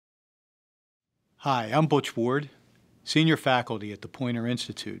Hi, I'm Butch Ward, Senior Faculty at the Poynter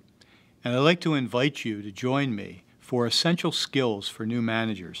Institute, and I'd like to invite you to join me for Essential Skills for New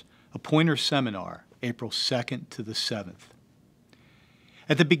Managers, a Poynter seminar, April 2nd to the 7th.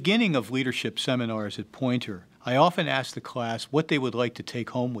 At the beginning of leadership seminars at Poynter, I often ask the class what they would like to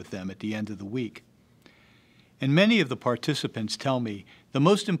take home with them at the end of the week. And many of the participants tell me the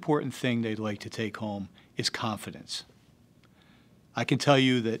most important thing they'd like to take home is confidence. I can tell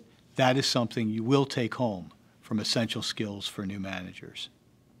you that that is something you will take home from Essential Skills for New Managers.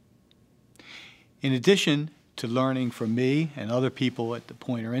 In addition to learning from me and other people at the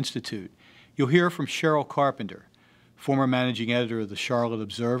Poynter Institute, you'll hear from Cheryl Carpenter, former managing editor of the Charlotte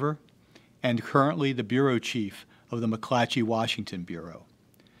Observer and currently the bureau chief of the McClatchy, Washington Bureau.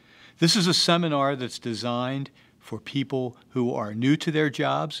 This is a seminar that's designed for people who are new to their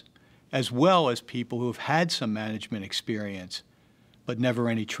jobs, as well as people who have had some management experience but never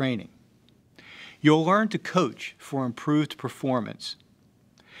any training. You'll learn to coach for improved performance,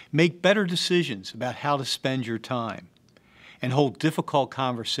 make better decisions about how to spend your time, and hold difficult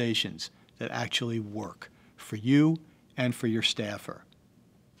conversations that actually work for you and for your staffer.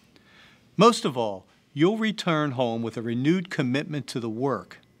 Most of all, you'll return home with a renewed commitment to the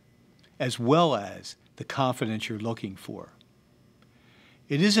work, as well as the confidence you're looking for.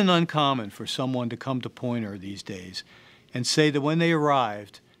 It isn't uncommon for someone to come to Poynter these days and say that when they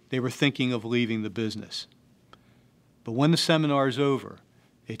arrived, they were thinking of leaving the business. But when the seminar is over,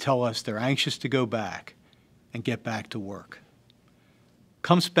 they tell us they're anxious to go back and get back to work.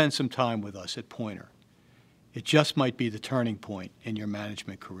 Come spend some time with us at Poynter. It just might be the turning point in your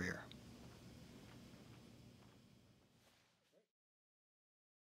management career.